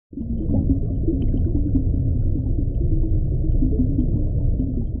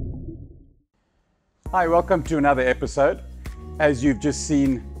Hi, welcome to another episode. As you've just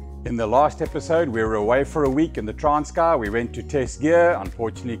seen in the last episode, we were away for a week in the Transkei. We went to test gear.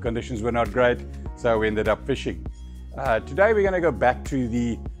 Unfortunately, conditions were not great, so we ended up fishing. Today we're going to go back to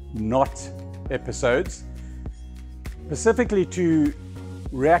the knot episodes, specifically to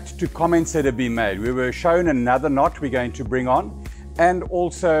react to comments that have been made. We were shown another knot we're going to bring on, and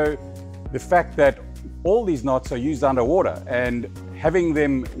also the fact that all these knots are used underwater, and having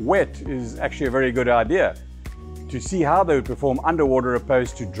them wet is actually a very good idea to see how they would perform underwater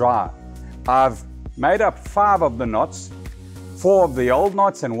opposed to dry. I've made up 5 of the knots, 4 of the old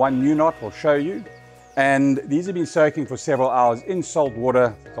knots and 1 new knot I'll show you. And these have been soaking for several hours in salt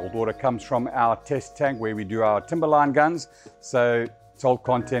water. Salt water comes from our test tank where we do our timberline guns. So salt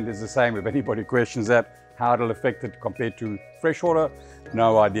content is the same. If anybody questions that, how it'll affect it compared to freshwater,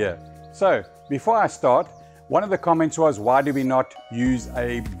 no idea. So before I start, one of the comments was, why do we not use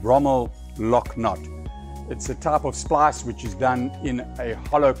a Brummel Lock Knot? It's a type of splice which is done in a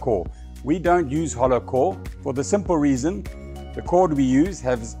hollow core. We don't use hollow core for the simple reason the cord we use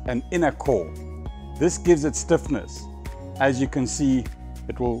has an inner core. This gives it stiffness. As you can see,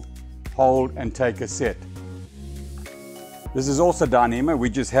 it will hold and take a set. This is also Dyneema. We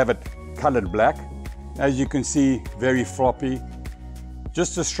just have it colored black. As you can see, very floppy.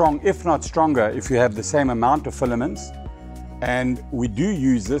 Just as strong, if not stronger, if you have the same amount of filaments. And we do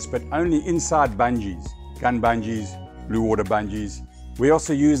use this, but only inside bungees, gun bungees, blue water bungees. We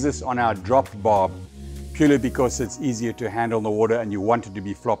also use this on our drop barb, purely because it's easier to handle in the water and you want it to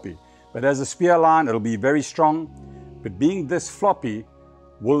be floppy. But as a spear line, it'll be very strong, but being this floppy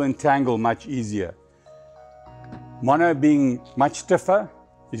will entangle much easier. Mono being much stiffer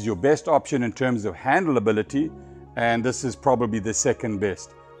is your best option in terms of handleability, and this is probably the second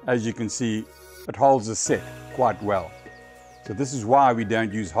best. As you can see, it holds the set quite well. So this is why we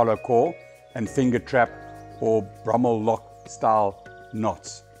don't use hollow core and finger trap or Brummel lock style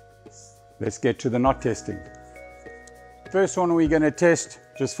knots. Let's get to the knot testing. First one we're going to test,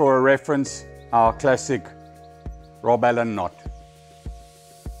 just for a reference, our classic RobAllen knot.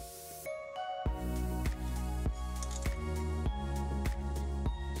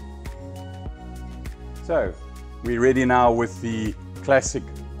 So we're ready now with the classic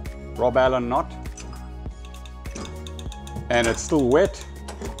RobAllen knot, and it's still wet.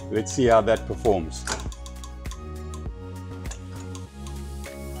 Let's see how that performs.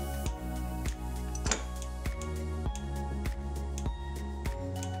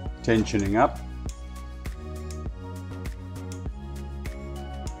 Tensioning up.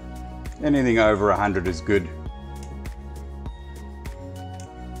 Anything over 100 is good.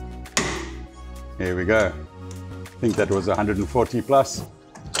 Here we go. I think that was 140 plus.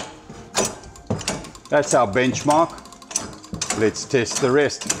 That's our benchmark. Let's test the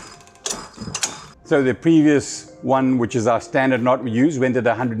rest. So the previous one, which is our standard knot we use, went at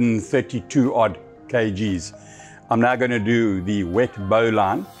 132 odd kgs. I'm now going to do the wet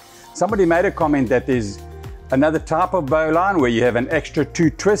bowline. Somebody made a comment that there's another type of bowline where you have an extra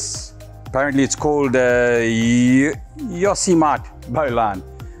 2 twists. Apparently it's called Yosemite bowline.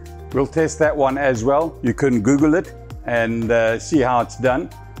 We'll test that one as well. You can Google it and see how it's done.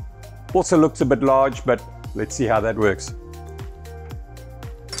 Also looks a bit large, but let's see how that works.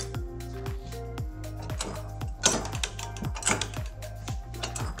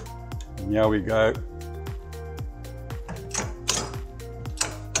 And here we go.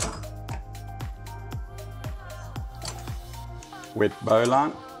 Wet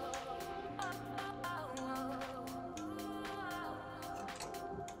bowline.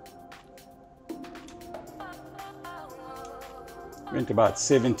 Went about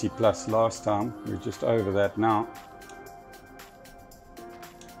 70 plus last time. We're just over that now.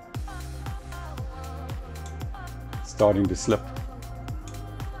 Starting to slip.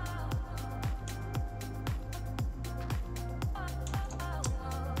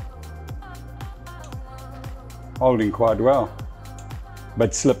 Holding quite well,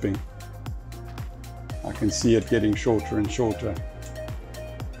 but slipping. I can see it getting shorter and shorter.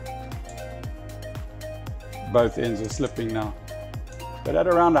 Both ends are slipping now. But at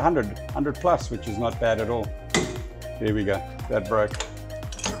around 100 plus, which is not bad at all. There we go, that broke.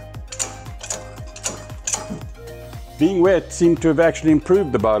 Being wet seemed to have actually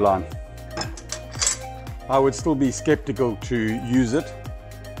improved the bowline. I would still be skeptical to use it.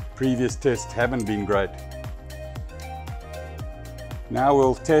 Previous tests haven't been great. Now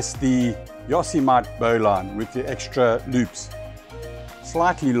we'll test the Yosemite bowline with the extra loops.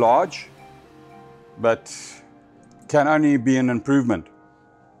 Slightly large, but can only be an improvement.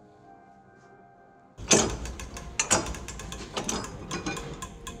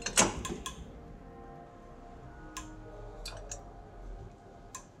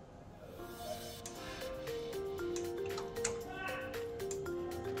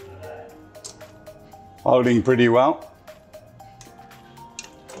 Holding pretty well.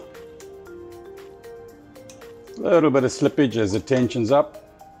 A little bit of slippage as the tension's up.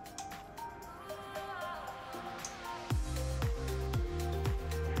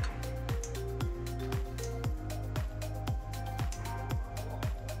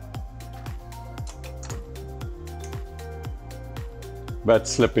 But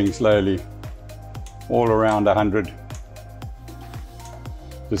slipping slowly, all around 100.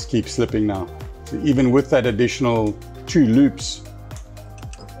 Just keep slipping now. So even with that additional 2 loops,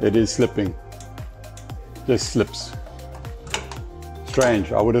 it is slipping. Just slips.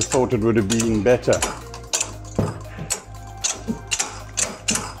 Strange, I would have thought it would have been better.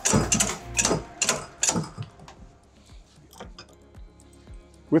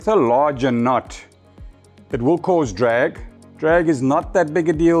 With a larger knot, it will cause drag. Drag is not that big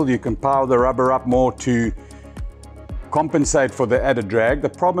a deal. You can power the rubber up more to compensate for the added drag. The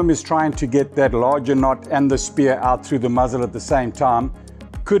problem is trying to get that larger knot and the spear out through the muzzle at the same time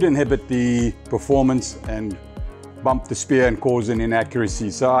could inhibit the performance and bump the spear and cause an inaccuracy.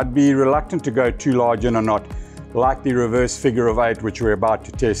 So I'd be reluctant to go too large in a knot, like the reverse figure of 8, which we're about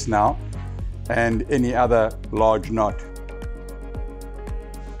to test now, and any other large knot.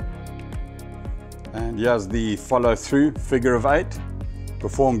 And here's the follow through figure of 8.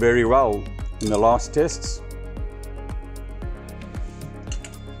 Performed very well in the last tests.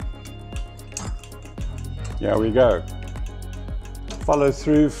 Here we go. Follow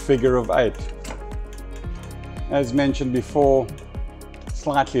through figure of 8. As mentioned before,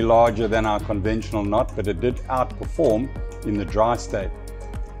 slightly larger than our conventional knot, but it did outperform in the dry state.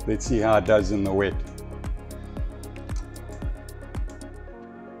 Let's see how it does in the wet.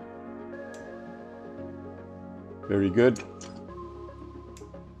 Very good.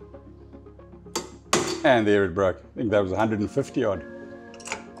 And there it broke. I think that was 150 odd.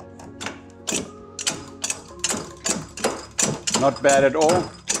 Not bad at all.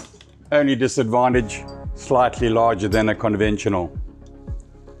 Only disadvantage, slightly larger than a conventional.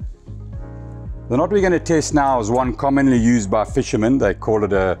 The knot we're going to test now is one commonly used by fishermen. They call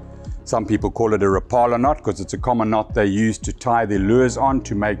it some people call it a Rapala knot because it's a common knot they use to tie their lures on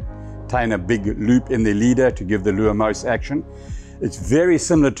to maintain a big loop in their leader to give the lure most action. It's very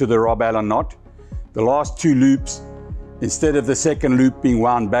similar to the RobAllen knot. The last 2 loops, instead of the second loop being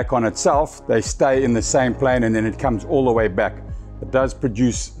wound back on itself, they stay in the same plane and then it comes all the way back. It does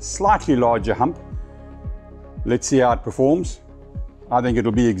produce a slightly larger hump. Let's see how it performs. I think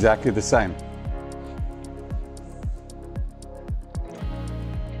it'll be exactly the same.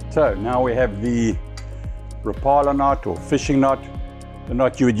 So now we have the Rapala knot or fishing knot, the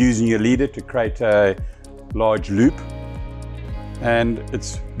knot you would use in your leader to create a large loop. And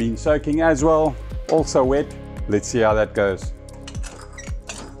it's been soaking as well, also wet. Let's see how that goes.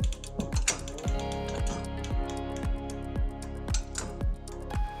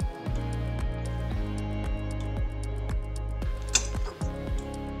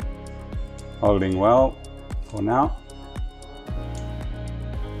 Holding well for now.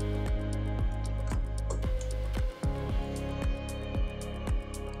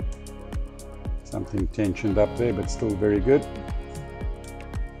 Something tensioned up there, but still very good.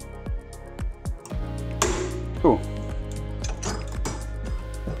 Cool.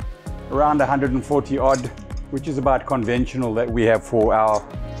 Around 140 odd, which is about conventional that we have for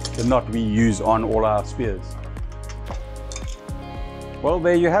the knot we use on all our spears. Well,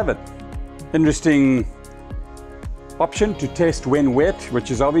 there you have it. Interesting option to test when wet,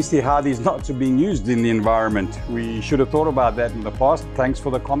 which is obviously how these knots are being used in the environment. We should have thought about that in the past. Thanks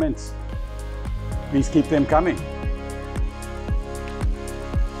for the comments. Please keep them coming.